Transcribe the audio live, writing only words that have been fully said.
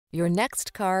Your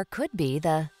next car could be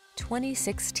the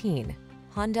 2016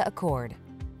 Honda Accord.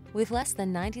 With less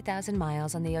than 90,000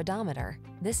 miles on the odometer,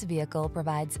 this vehicle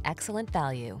provides excellent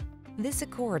value. This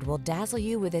Accord will dazzle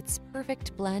you with its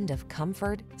perfect blend of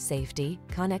comfort, safety,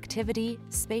 connectivity,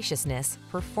 spaciousness,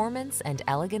 performance, and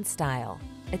elegant style.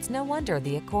 It's no wonder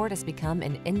the Accord has become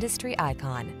an industry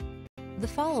icon. The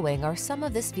following are some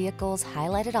of this vehicle's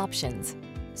highlighted options: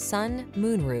 sun,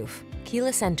 moonroof,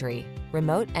 keyless entry,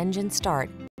 remote engine start,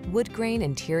 woodgrain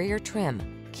interior trim,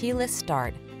 keyless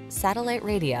start, satellite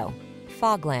radio,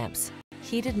 fog lamps,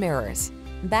 heated mirrors,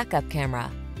 backup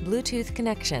camera, Bluetooth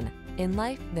connection. In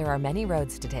life, there are many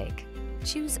roads to take.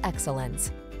 Choose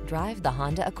excellence. Drive the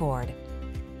Honda Accord.